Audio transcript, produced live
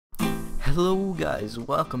Hello guys,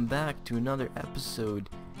 welcome back to another episode,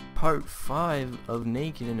 part 5 of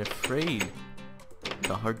Naked and Afraid,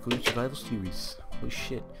 the hardcore survival series. Holy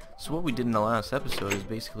shit. So what we did in the last episode is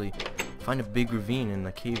basically find a big ravine in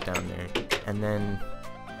the cave down there, and then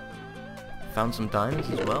found some diamonds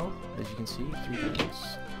as well, as you can see, 3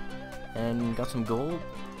 diamonds, and got some gold,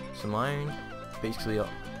 some iron, basically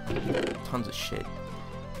tons of shit.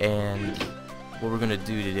 And what we're gonna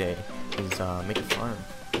do today is make a farm.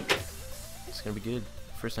 It's gonna be good.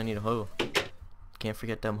 First I need a hoe. Can't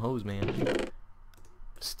forget them hoes, man.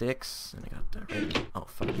 Sticks, and I got that right. Oh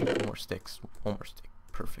fuck, one more sticks. One more stick.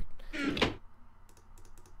 Perfect.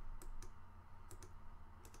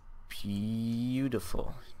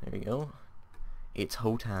 Beautiful. There we go. It's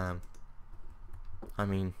hoe time. I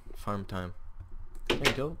mean, farm time. There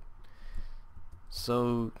you go.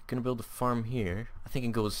 So, gonna build a farm here. I think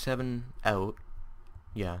it goes 7 out.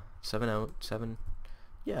 Yeah, 7 out, 7.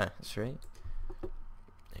 Yeah, that's right.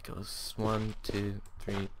 It goes 1, 2,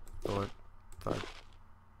 3, 4, 5.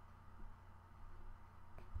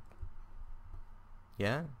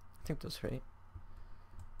 Yeah, I think that's right.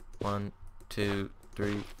 1, 2,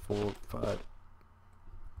 3, 4, 5.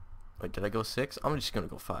 Wait, did I go 6? I'm just gonna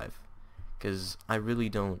go 5. Because I really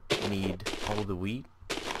don't need all the wheat.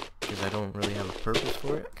 Because I don't really have a purpose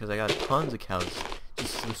for it. Because I got tons of cows.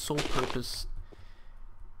 Just the sole purpose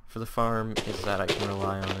for the farm is that I can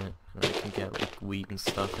rely on it. And I can get like wheat and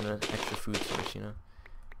stuff and an extra food source, you know.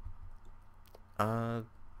 I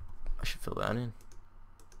should fill that in.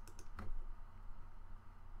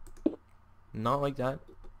 Not like that,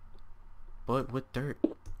 but with dirt.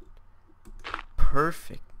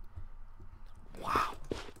 Perfect. Wow.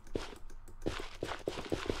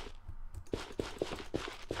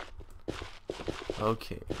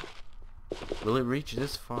 Okay. Will it reach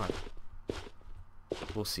this far?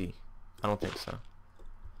 We'll see. I don't think so.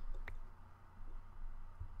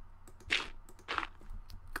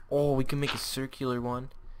 Oh, we can make a circular one.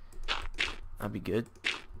 That'd be good.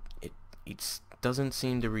 It doesn't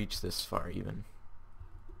seem to reach this far even.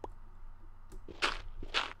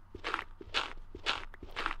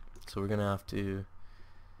 So we're gonna have to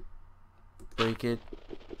break it.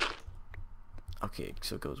 Okay,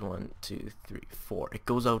 so it goes 1, 2, 3, 4. It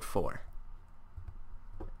goes out 4.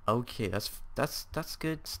 Okay, that's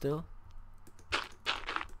good still.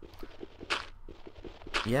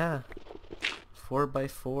 Yeah. 4 by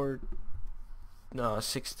 4. No,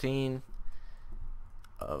 16.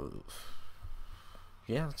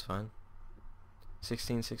 Yeah, that's fine.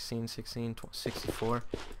 16, 16, 16, 64.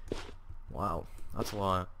 Wow, that's a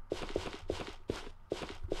lot.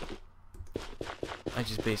 I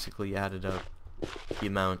just basically added up the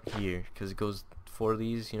amount here because it goes 4 of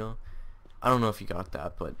these, you know. I don't know if you got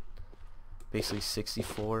that, but basically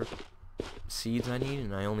 64 seeds I need,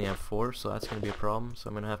 and I only have 4, so that's gonna be a problem. So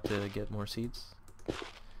I'm gonna have to get more seeds.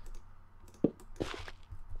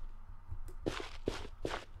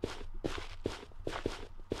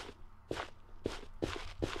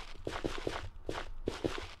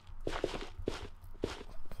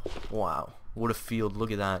 Wow, what a field,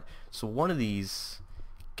 look at that. So one of these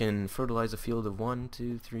can fertilize a field of 1,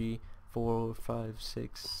 2, 3, 4, 5,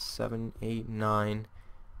 6, 7, 8, 9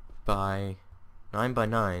 by 9 by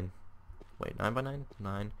 9. Wait, 9 by 9?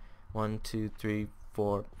 9. 1, 2, 3,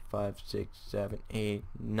 4, 5, 6, 7, 8,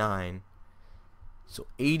 9. So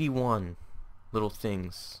 81 little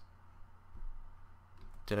things.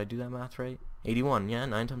 Did I do that math right? 81, yeah,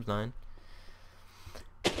 9 times 9.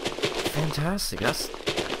 Fantastic,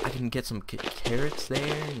 I can get some carrots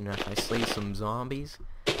there, and if I slay some zombies,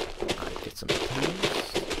 I get some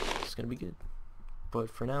potatoes. It's gonna be good. But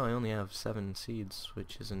for now, I only have 7 seeds,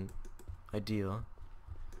 which isn't ideal.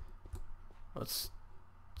 Well, it's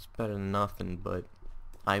better than nothing, but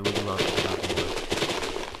I would love to have more.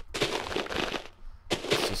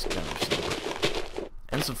 Let's just gather some more.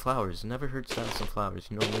 And some flowers. Never hurts to have some flowers.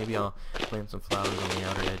 You know, maybe I'll plant some flowers on the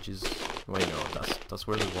outer edges. Wait, no, that's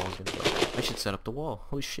where the wall's gonna go. I should set up the wall.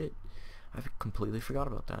 Holy shit. I completely forgot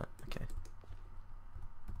about that. Okay.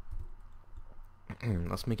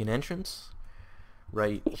 Let's make an entrance.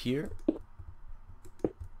 Right here.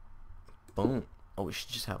 Boom. Oh, we should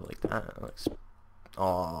just have it like that.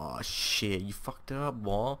 Oh shit, you fucked it up,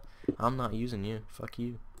 wall. I'm not using you. Fuck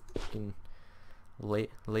you. You can lay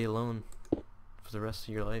alone for the rest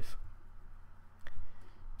of your life.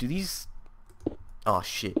 Do these... Oh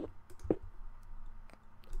shit.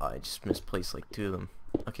 I just misplaced like 2 of them.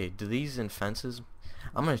 Okay, do these in fences?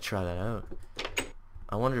 I'm gonna try that out.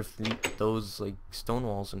 I wonder if those like stone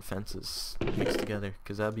walls and fences mix together,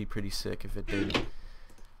 because that'd be pretty sick if it did.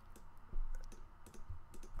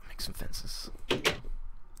 Make some fences.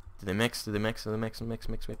 Do they mix? Do they mix? Do they mix? Mix?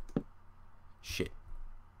 Shit.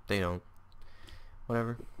 They don't.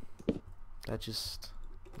 Whatever. That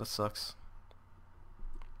sucks.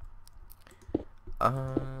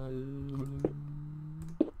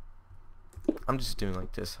 I'm just doing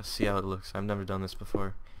like this. I see how it looks. I've never done this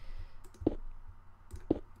before.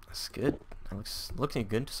 That's good. That looks looking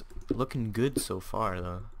good so far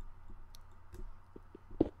though.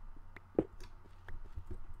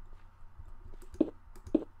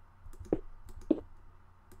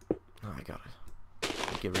 Oh, I gotta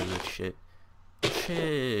get rid of this shit.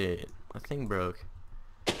 Shit, my thing broke.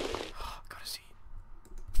 Oh, gotta see.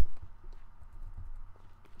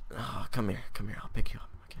 Oh, come here. I'll pick you up.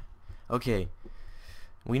 Okay,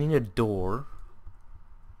 we need a door.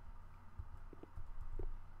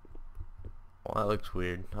 Oh, that looks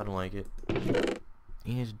weird. I don't like it.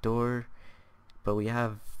 We need a door, but we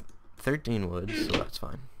have 13 wood, so that's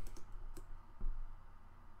fine.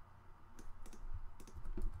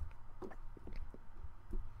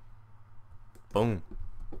 Boom.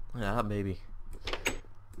 Look at that, baby.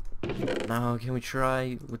 Now, can we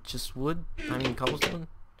try with just wood? I mean, cobblestone?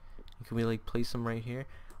 Can we, like, place them right here?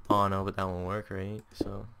 Oh, no, but that won't work, right?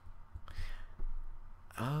 So...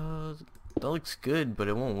 that looks good, but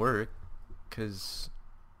it won't work. Because...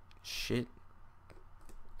 shit.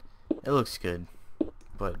 It looks good.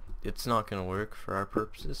 But it's not gonna work for our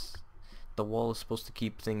purposes. The wall is supposed to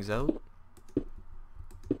keep things out.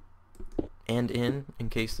 And in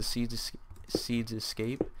case the seeds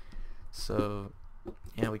escape. So...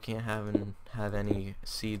 yeah, we can't have any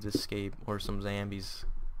seeds escape, or some zombies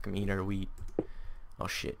come eat our wheat. Oh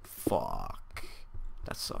shit, fuck.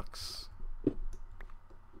 That sucks.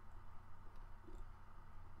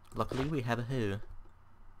 Luckily we have a hoe.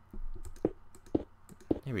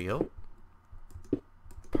 There we go.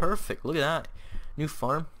 Perfect, look at that. New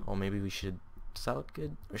farm. Oh, maybe we should sell it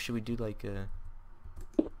good? Or should we do like a...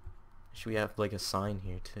 should we have like a sign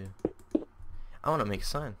here too? I wanna make a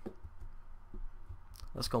sign.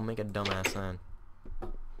 Let's go make a dumbass sign.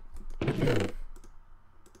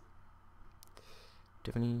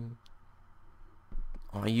 Tiffany.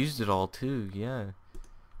 Oh, I used it all too, yeah.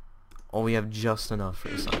 Oh, we have just enough for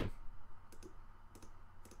a sign.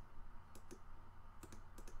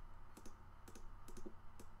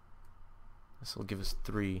 This will give us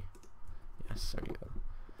 3. Yes, there you go.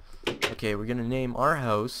 Okay, we're gonna name our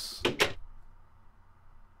house.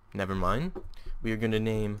 Never mind. We are gonna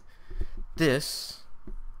name this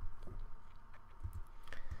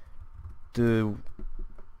the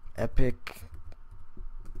epic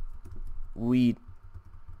wheat.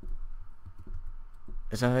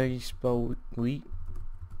 Is that how you spell wheat?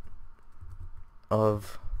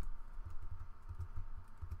 Of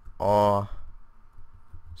awesome.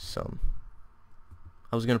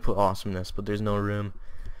 I was gonna put awesomeness, but there's no room.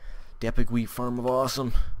 The epic wheat farm of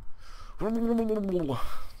awesome.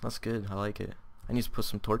 That's good. I like it. I need to put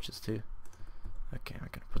some torches too. Okay, I'm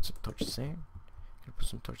gonna put some torches there. Gonna put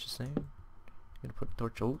some torches there. Gonna put a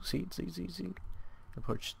torch. Oh, see. Gonna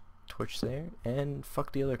put torch there, and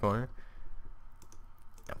fuck the other corner.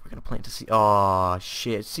 Now we're gonna plant a seed. Aw,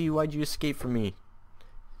 shit. See, why'd you escape from me?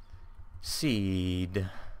 Seed.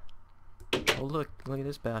 Oh, look at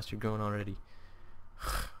this bastard growing already.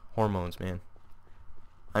 Hormones, man.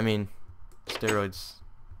 I mean, steroids.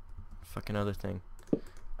 Fucking other thing.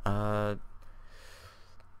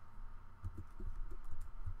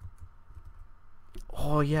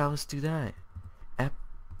 Oh yeah, let's do that.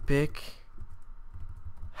 Epic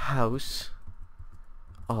house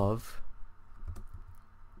of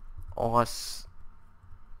awesome.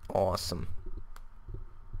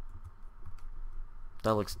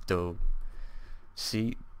 That looks dope.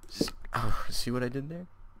 See what I did there?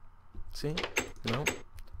 See? No?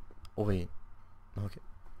 Oh wait.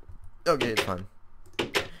 Okay, it's fine.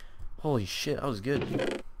 Holy shit, that was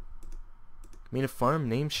good. Made a farm,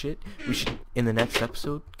 name shit. We should, in the next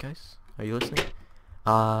episode, guys, are you listening?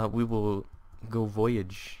 We will go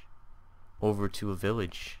voyage over to a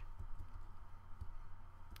village.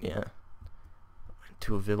 Yeah.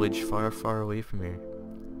 To a village far, far away from here.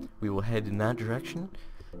 We will head in that direction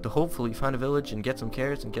to hopefully find a village and get some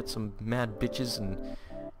carrots and get some mad bitches and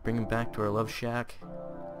bring them back to our love shack.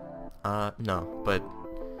 No, but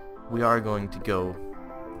we are going to go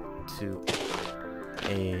to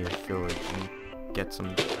a village and get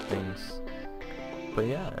some things. But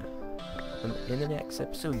yeah, in the next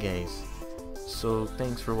episode, guys. So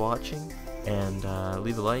thanks for watching, and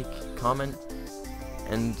leave a like, comment,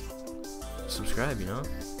 and subscribe, you know,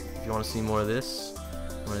 if you want to see more of this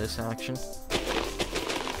action.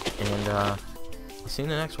 And I'll see you in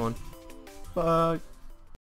the next one. Bye.